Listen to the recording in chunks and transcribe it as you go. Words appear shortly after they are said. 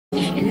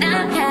And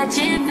I'm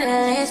catching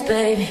feelings,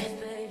 baby.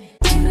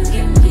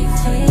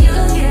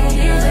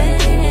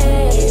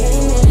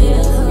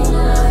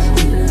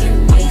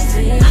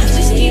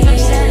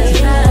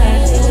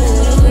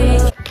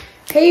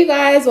 Hey you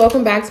guys,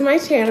 welcome back to my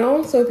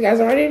channel. So if you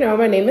guys already know,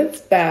 my name is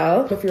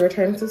Belle. If you're a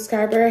returning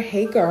subscriber,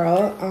 hey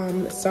girl.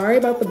 Sorry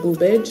about the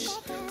boobage.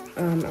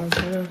 I was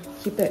trying to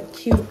keep it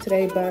cute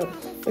today,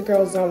 but the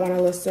girls don't want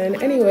to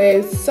listen.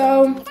 Anyways,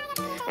 so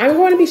I'm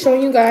going to be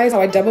showing you guys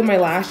how I double my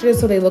lashes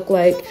so they look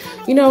like,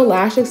 you know,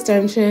 lash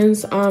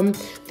extensions.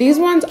 These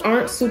ones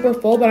aren't super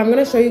full, but I'm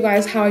going to show you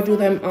guys how I do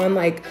them on,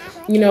 like,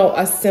 you know,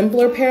 a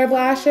simpler pair of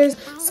lashes,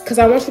 because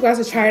I want you guys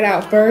to try it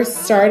out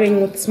first,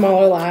 starting with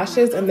smaller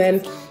lashes, and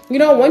then, you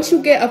know, once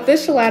you get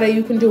official at it,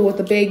 you can do it with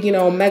the big, you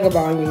know, mega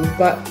volumes.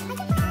 But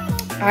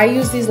I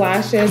use these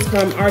lashes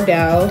from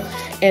Ardell,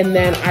 and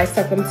then I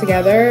stuck them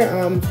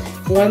together.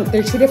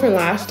 They're two different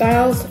lash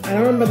styles. I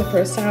don't remember the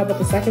first style, but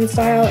the second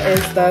style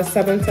is the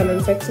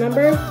 776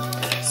 number.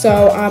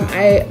 So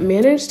I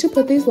managed to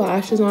put these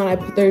lashes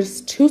on.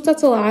 There's two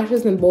sets of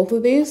lashes in both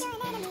of these.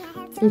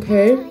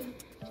 Okay.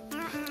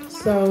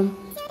 So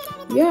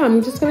yeah,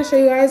 I'm just gonna show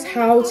you guys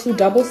how to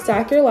double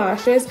stack your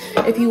lashes.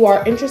 If you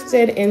are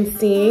interested in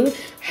seeing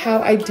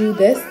how I do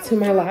this to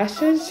my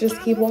lashes, just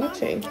keep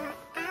watching.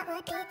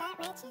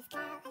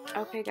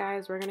 Okay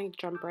guys, we're gonna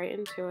jump right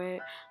into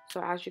it.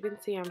 So as you can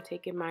see, I'm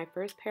taking my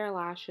first pair of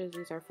lashes.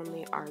 These are from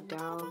the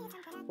Ardell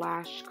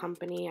Lash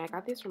company. I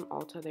got these from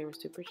Ulta. They were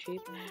super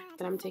cheap.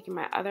 Then I'm taking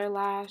my other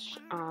lash.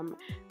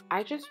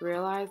 I just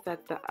realized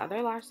that the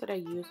other lash that I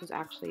used was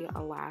actually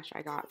a lash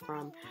I got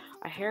from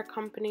a hair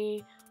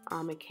company.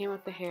 It came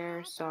with the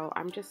hair, so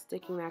I'm just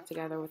sticking that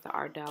together with the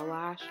Ardell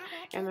lash,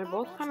 and they're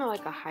both kind of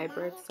like a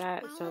hybrid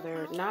set, so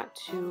they're not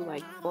too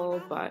like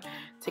full, but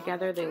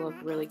together they look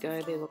really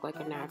good. They look like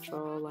a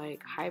natural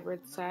like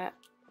hybrid set.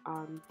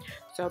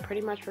 So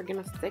pretty much we're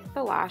gonna stick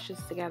the lashes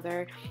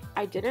together.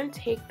 I didn't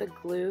take the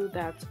glue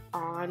that's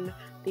on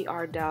the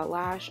Ardell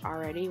lash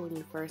already when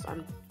you first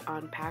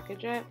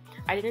unpackage it.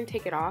 I didn't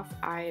take it off.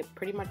 I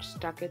pretty much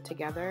stuck it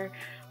together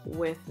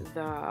with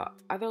the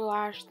other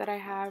lash that I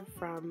have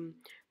from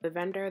the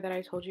vendor that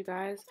I told you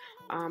guys.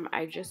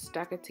 I just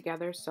stuck it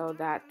together so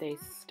that they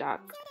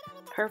stuck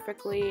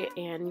perfectly,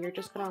 and you're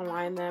just gonna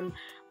align them.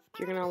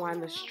 You're gonna align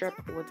the strip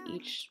with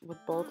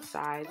both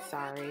sides,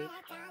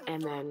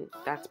 and then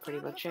that's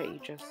pretty much it. You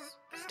just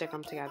stick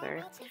them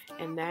together,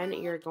 and then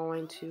you're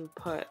going to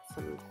put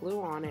some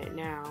glue on it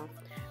now,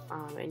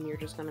 and you're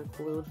just gonna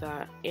glue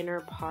the inner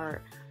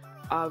part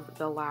of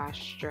the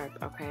lash strip.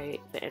 Okay,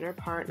 the inner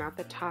part, not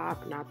the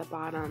top, not the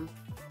bottom,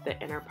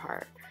 the inner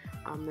part.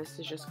 This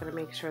is just going to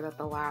make sure that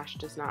the lash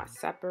does not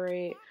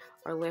separate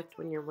or lift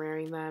when you're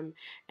wearing them.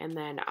 And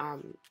then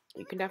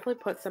you can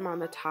definitely put some on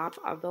the top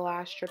of the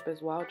lash strip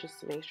as well, just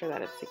to make sure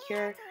that it's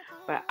secure.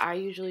 But I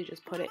usually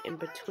just put it in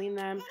between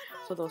them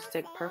so they'll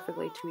stick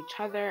perfectly to each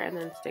other and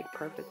then stick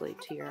perfectly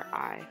to your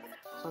eye.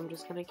 So I'm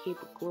just going to keep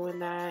gluing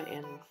that,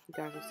 and you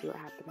guys will see what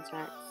happens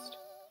next.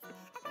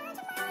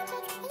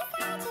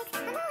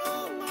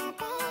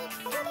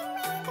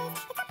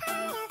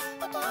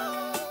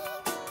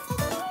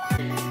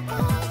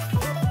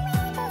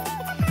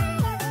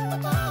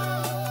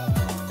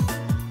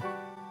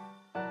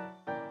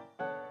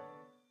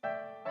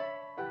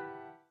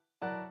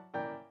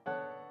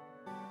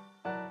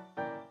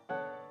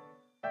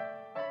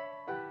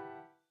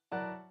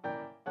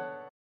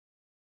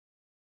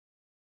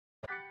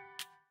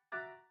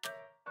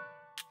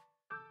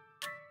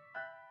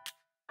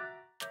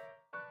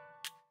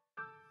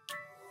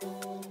 I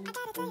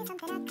gotta tell you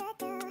something I could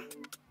do.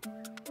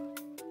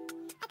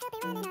 I could be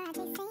running around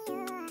chasing you,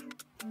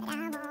 but I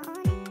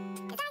won't.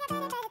 'Cause I got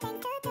better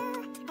things to do.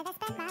 I just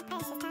spent my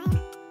precious time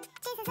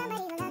chasing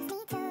somebody who loves me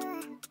too.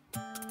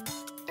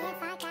 If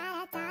I got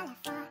 $1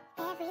 for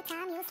every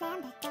time you slam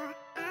the door,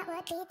 I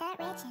would be the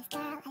richest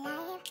girl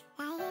alive,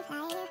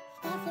 alive.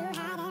 If you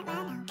hadn't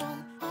run away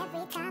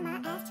every time I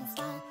asked you to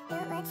stay, you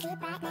would sleep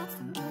right next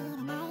to me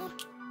tonight.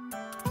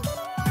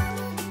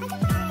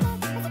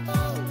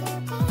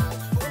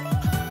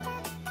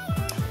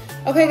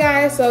 Okay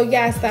guys, so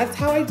yes, that's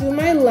how I do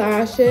my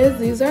lashes.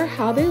 These are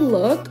how they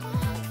look.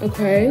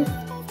 Okay,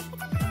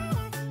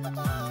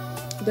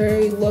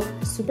 they look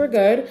super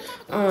good.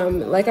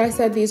 Like I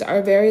said, these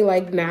are very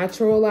like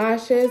natural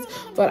lashes,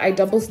 but I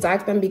double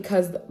stack them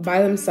because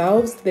by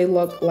themselves they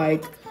look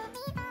like,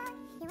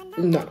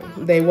 no,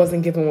 they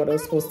wasn't given what it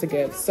was supposed to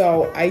give.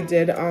 So I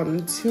did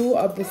two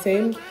of the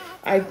same.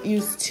 I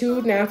used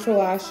two natural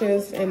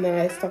lashes and then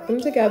I stuck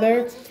them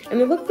together, and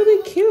they look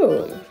really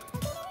cute,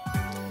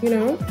 you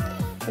know.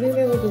 I think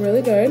they look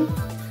really good.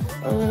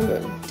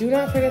 Do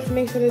not forget to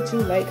make sure that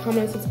you like,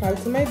 comment,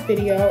 subscribe to my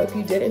video. If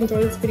you did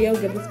enjoy this video,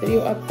 give this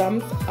video a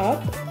thumbs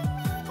up.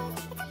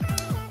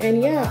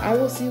 And yeah, I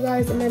will see you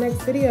guys in my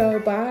next video.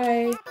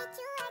 Bye.